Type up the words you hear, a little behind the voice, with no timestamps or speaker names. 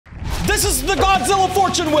This is the Godzilla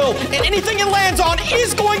fortune wheel, and anything it lands on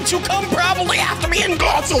is going to come probably after me in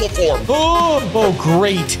Godzilla form. Oh,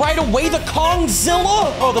 great. Right away, the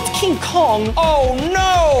Kongzilla? Oh, that's King Kong. Oh,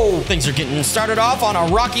 no. Things are getting started off on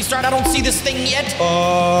a rocky start. I don't see this thing yet.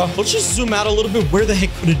 Let's just zoom out a little bit. Where the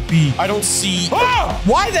heck could it be? I don't see. Ah!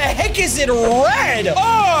 Why the heck is it red?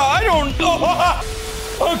 I don't know.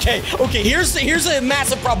 Okay, here's a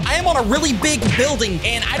massive problem. I am on a really big building,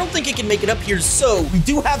 and I don't think it can make it up here, so we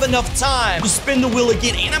do have enough time to spin the wheel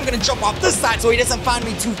again, and I'm gonna jump off this side so he doesn't find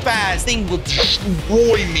me too fast. Thing will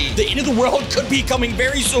destroy me. The end of the world could be coming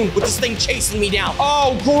very soon with this thing chasing me down.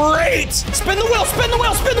 Oh, great! Spin the wheel, spin the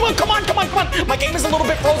wheel, spin the wheel. Come on. My game is a little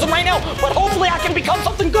bit frozen right now, but hopefully I can become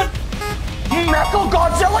something good. Mecha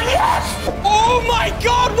Godzilla, yes! Oh my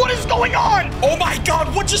god, what is going on? Oh my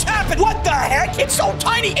god, what just happened? What the heck? It's so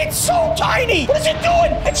tiny! It's so tiny! What is it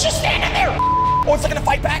doing? It's just standing there! Oh, it's not gonna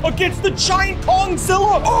fight back against the giant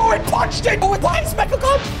Kongzilla! Oh, it punched it! Oh, why is Mecha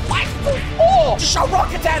Godzilla? Why is it so small? Just shot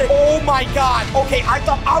rockets at it! Oh my god! Okay, I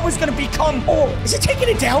thought I was gonna become... Oh, is it taking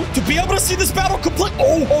it down? To be able to see this battle complete...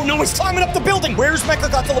 Oh no, he's climbing up the building! Where's Mecha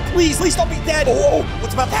Godzilla? Please don't be dead! Oh,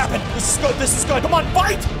 what's about to happen? This is good! Come on,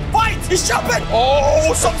 fight! He's jumping!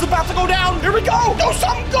 Oh, something's about to go down! Here we go! Do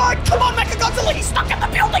something good! Come on, Mecha Godzilla! He's stuck in the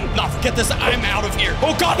building! No, forget this. I'm out of here.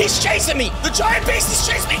 Oh god, he's chasing me! The giant beast is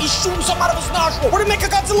chasing me! He's shooting something out of his nostril! Where did Mecha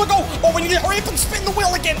Godzilla go? Oh, we need to hurry up and spin the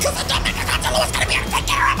wheel again! Because the dumb Mecha Godzilla is gonna be able to take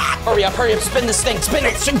care of him! Hurry up, spin this thing! Spin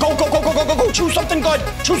it! Go! Choose something good!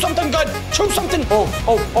 Choose something! Oh,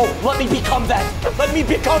 let me become that!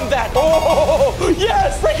 Oh,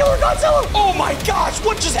 yes! Regular Godzilla! Oh my gosh,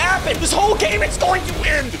 what just happened? This whole game is going to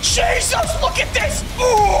end! Jesus, look at this!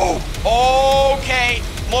 Ooh! Okay,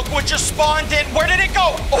 look what just spawned in. Where did it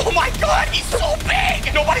go? Oh my god, he's so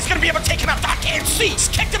big! Nobody's gonna be able to take him out. I can't see.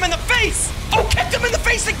 Just kicked him in the face. Oh, kicked him in the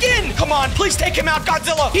face again. Come on, please take him out,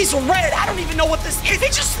 Godzilla. He's red. I don't even know what this is. He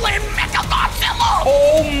just slammed Mecha Godzilla.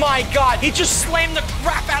 Oh my god, he just slammed the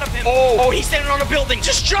crap out of him. Oh, he's standing on a building.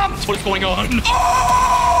 Just jumped. What is going on?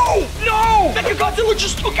 Oh, no! Mecha Godzilla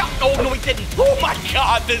just took out. Oh, no, he didn't. Oh my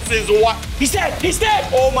god, this is what? He's dead.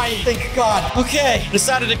 Oh my, thank god. Okay,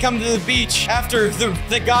 decided to come to the beach after the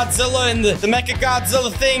Godzilla and the Mecha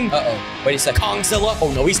Godzilla thing. Uh-oh, wait a sec. Kongzilla.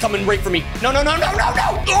 Oh no, he's coming right for me. No.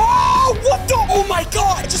 Oh, what the? Oh my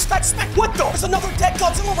god, I just got smacked. What the? There's another dead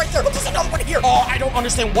Godzilla right there. Look, there's another one here. Oh, I don't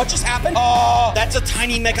understand what just happened. Oh, that's a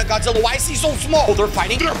tiny Mecha Godzilla. Why is he so small? Oh, they're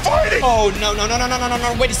fighting. Oh, no.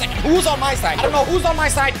 Wait a second. Who's on my side? I don't know who's on my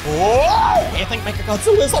side. Oh, I think Mecha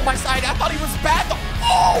Godzilla is on my side. I thought he was bad though.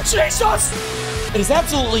 Oh, Jesus! It is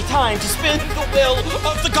absolutely time to spin the wheel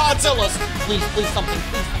of the Godzillas. Please something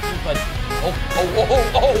good.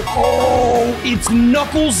 Oh, it's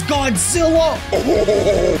Knuckles Godzilla.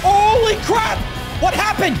 Oh, holy crap! What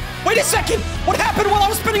happened? Wait a second. What happened while I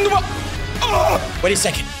was spinning the wheel? Wait a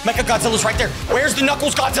second. Mecha Godzilla's right there. Where's the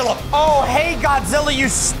Knuckles Godzilla? Oh, hey, Godzilla, you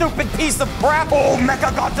stupid piece of crap. Oh,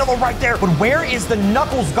 Mecha Godzilla right there. But where is the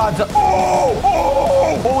Knuckles Godzilla?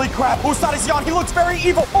 Oh, holy crap. Whose side is he on? He looks very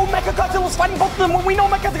evil. Oh, Mecha Godzilla's fighting both of them when we know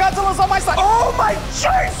Mecha Godzilla's on my side. Oh, my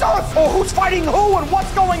Jesus. Oh, who's fighting who and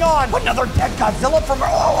what's going on? Another dead Godzilla from...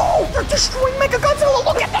 Oh, they're destroying Mecha Godzilla.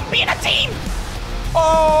 Look at them being a team.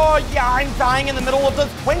 Oh, yeah, I'm dying in the middle of this.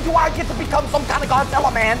 When do I get to become some kind of Godzilla,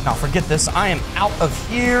 man? Now, forget this. I am out of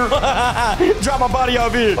here. Drop my body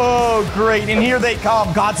out here. Oh, great. And here they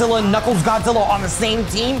come. Godzilla and Knuckles Godzilla on the same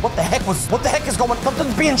team? What the heck is going on?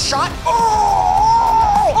 Something's being shot?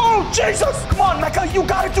 Oh, Jesus. Come on, Mecha. You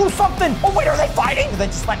gotta do something. Oh, wait, are they fighting? Are they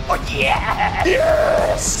just like, oh, yeah.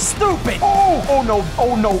 Yes. Stupid. Oh, no.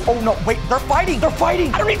 Wait, they're fighting.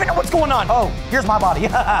 I don't even know what's going on. Oh, here's my body.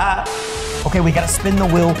 Okay, we gotta spin the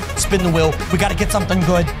wheel. We gotta get something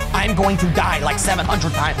good. I'm going to die like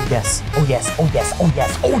 700 times. Yes. Oh, yes.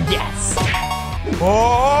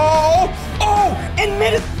 Oh, and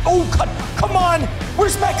minute. Oh, come on.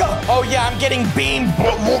 Where's Mecha? Oh, yeah, I'm getting beamed.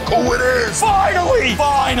 But look who it is.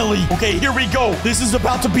 Finally. Okay, here we go. This is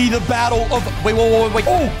about to be the battle of... Wait.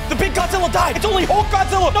 Oh, the big Godzilla died. It's only Hulk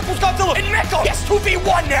Godzilla, Knuckles Godzilla, and Mecha. Yes,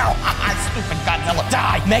 2v1 now. Stupid Godzilla.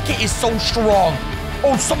 Die. Mecha is so strong.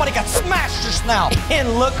 Oh, somebody got smashed just now.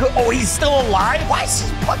 And look, he's still alive? Why is he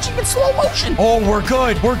punching in slow motion? Oh, we're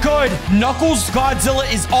good. Knuckles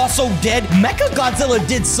Godzilla is also dead. Mecha Godzilla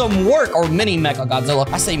did some work, or mini Mecha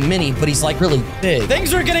Godzilla. I say mini, but he's like really big.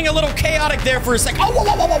 Things are getting a little chaotic there for a sec. Oh,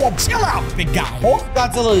 whoa, chill out, big guy. Hulk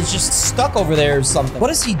Godzilla is just stuck over there or something. What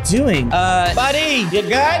is he doing? Buddy, you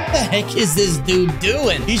good? What the heck is this dude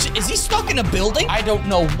doing? Is he stuck in a building? I don't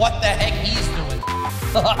know what the heck he's doing.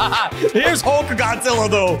 Here's Hulk Godzilla,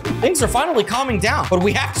 though. Things are finally calming down, but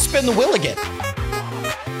we have to spin the wheel again.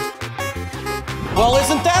 Well,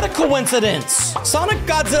 isn't that a coincidence? Sonic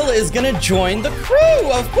Godzilla is gonna join the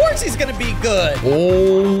crew. Of course he's gonna be good.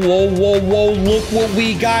 Oh, whoa, whoa, whoa. Look what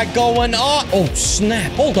we got going on. Oh,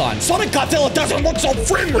 snap. Hold on. Sonic Godzilla doesn't look so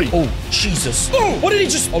friendly. Oh, Jesus. Oh, what did he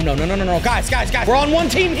just... Oh, no. Guys. We're on one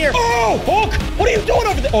team here. Oh, Hulk, what are you doing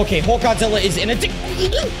over there? Okay, Hulk Godzilla is in a... He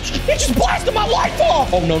just blasted my life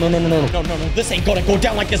off. Oh, no. This ain't gonna go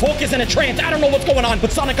down like this. Hulk is in a trance. I don't know what's going on,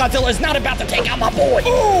 but Sonic Godzilla is not about to take out my boy.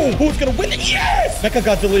 Oh, who's gonna win it? Yes! Mecha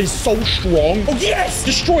Godzilla is so strong. Oh, yes!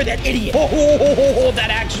 Destroy that idiot. Oh, that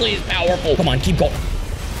actually is powerful. Come on, keep going.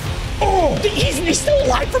 Oh, he's still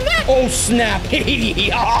alive from that? Oh, snap. Where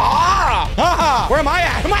am I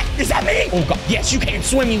at? Is that me? Oh, God. Yes, you can't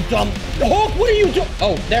swim, you dumb. Hulk, what are you doing?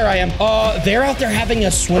 Oh, there I am. They're out there having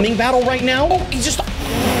a swimming battle right now. Oh, he's just...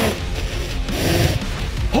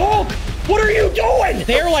 Hulk! What are you doing?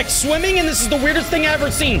 They're like swimming, and this is the weirdest thing I've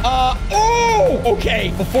ever seen. Oh,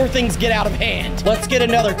 okay. Before things get out of hand, let's get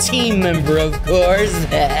another team member, of course.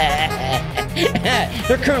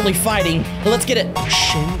 They're currently fighting. Let's get it.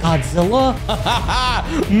 Shin Godzilla.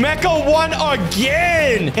 Mecha won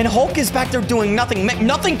again. And Hulk is back there doing nothing.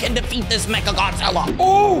 Nothing can defeat this Mecha Godzilla.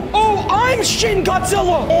 Oh, I'm Shin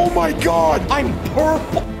Godzilla. Oh my God. I'm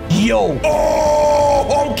purple. Yo.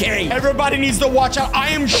 Oh, okay. Everybody needs to watch out. I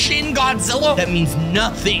am Shin Godzilla. That means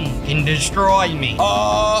nothing can destroy me.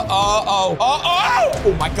 Oh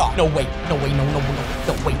my God. No way,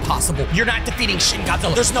 possible. You're not defeating Shin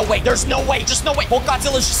Godzilla. There's no way, just no way. Hulk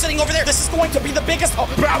Godzilla's just sitting over there. This is going to be the biggest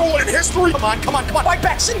battle in history. Come on. Fight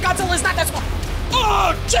back. Shin Godzilla is not that small.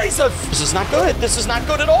 Oh, Jesus! This is not good. This is not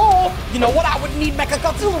good at all. You know what? I would need Mecha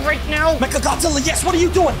Godzilla right now. Mecha Godzilla, yes, what are you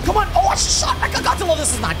doing? Come on. Oh, I shot Mecha Godzilla.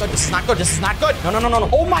 This is not good. No.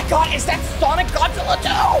 Oh, my God. Is that Sonic Godzilla,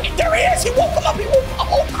 too? There he is. He woke him up.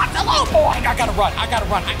 Oh, Godzilla. Oh, I gotta run.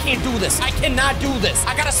 I can't do this. I cannot do this.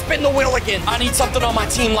 I gotta spin the wheel again. I need something on my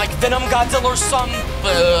team like Venom Godzilla or some...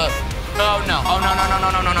 Oh, no.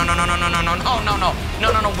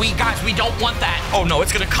 We don't want that. Oh, no,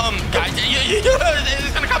 it's gonna come, guys.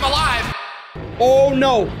 It's gonna come alive. Oh,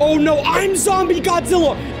 no. I'm Zombie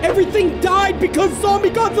Godzilla. Everything died because Zombie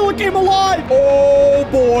Godzilla came alive. Oh,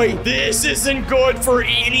 boy. This isn't good for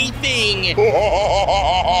anything.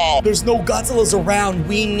 There's no Godzillas around.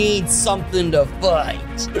 We need something to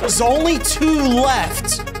fight. There's only 2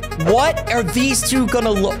 left. What are these 2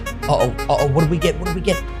 gonna look? Uh-oh. What do we get?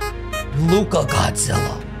 Luca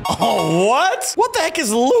Godzilla. Oh, what? What the heck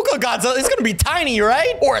is Luca Godzilla? It's gonna be tiny,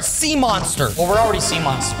 right? Or a sea monster. Well, we're already sea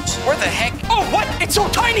monsters. Where the heck? Oh, what? It's so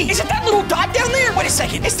tiny. Is it that little dot down there? Wait a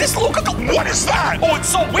second. Is this Luca? What is that? Oh, it's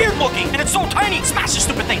so weird looking, and it's so tiny. Smash this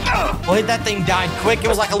stupid thing. Boy, that thing died quick. It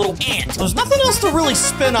was like a little ant. There's nothing else to really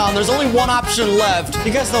spin on. There's only one option left.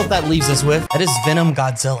 You guys know what that leaves us with? That is Venom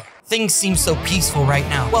Godzilla. Things seem so peaceful right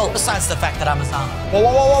now. Well, besides the fact that I'm a zombie. Whoa.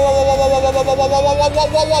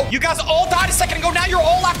 You guys all died a second ago. Now you're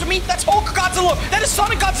all after me. That's Hulk Godzilla. That is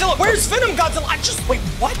Sonic Godzilla. Where's Venom Godzilla? Wait,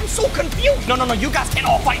 what? I'm so confused. No. You guys can't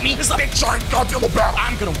all fight me. It's a big giant Godzilla battle.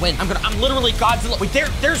 I'm gonna win. I'm literally Godzilla. Wait,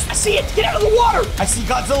 there's, I see it. Get out of the water. I see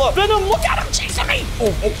Godzilla. Venom, look at him chasing me.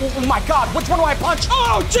 Oh my God. Which one do I punch?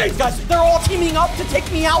 Oh, jeez. Guys, they're all teaming up to take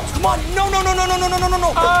me out. Come on. No.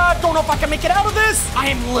 Don't know if I can make it out of this. I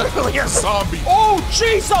am literally a zombie. Oh,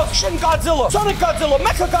 Jesus. Shin Godzilla, Sonic Godzilla,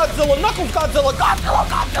 Mecha Godzilla, Knuckles Godzilla,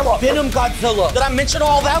 Godzilla, Venom Godzilla. Did I mention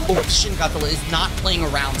all that? Oh, Shin Godzilla is not playing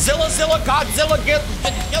around. Zilla, Godzilla,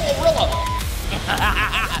 Gillarilla.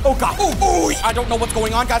 Oh, God. Ooh. I don't know what's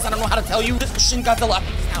going on, guys. I don't know how to tell you. This is Shin Godzilla.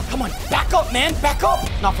 Now, come on. Back up, man. Back up.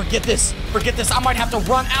 Now, forget this. I might have to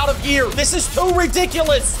run out of here. This is too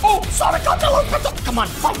ridiculous. Oh, Sonic Godzilla. Come on.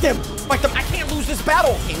 Fight them. I can't lose this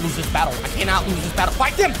battle. I cannot lose this battle.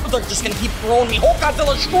 Fight them. They're just going to keep throwing me. Hulk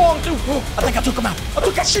Godzilla's strong, too. I think I took him out. I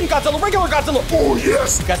took that Shin Godzilla, regular Godzilla. Oh,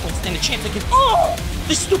 yes. You guys don't stand a chance against... Oh,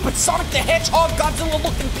 this stupid Sonic the Hedgehog Godzilla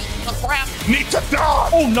looking piece of crap. Need to die.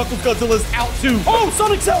 Oh, Knuckles Godzilla's out, too. Oh,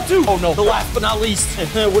 Sonic's out, too. Oh, no. The last but not least,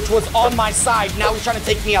 which was on my side. Now he's trying to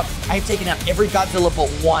take me out. I have taken out every Godzilla but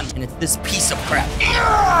one, and it's this piece of crap.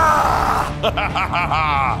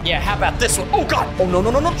 Yeah, how about this one? Oh, God. Oh, no.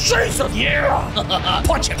 Jesus. Yeah.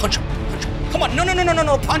 Punch him. Come on. No.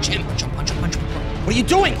 Punch him. Punch him. What are you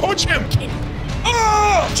doing? Punch him.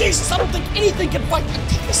 Oh, Jesus. I don't think anything can fight.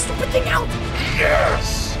 Take this stupid thing out.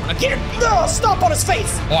 Yes. Again. No, stomp on his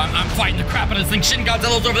face. Oh, I'm fighting the crap out of this thing. Shin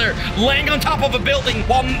Godzilla's over there, laying on top of a building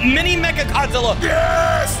while Mini Mecha Godzilla.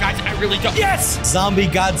 Yes! Guys, I really don't. Yes! Zombie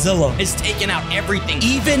Godzilla is taking out everything,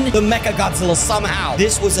 even the Mecha Godzilla somehow.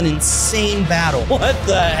 This was an insane battle. What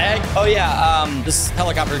the heck? Oh, yeah, this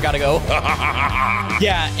helicopter gotta go.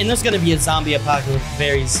 Yeah, and there's gonna be a zombie apocalypse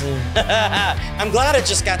very soon. I'm glad it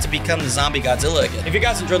just got to become the zombie Godzilla again. If you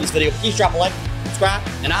guys enjoyed this video, please drop a like, subscribe,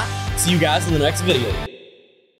 and I'll see you guys in the next video.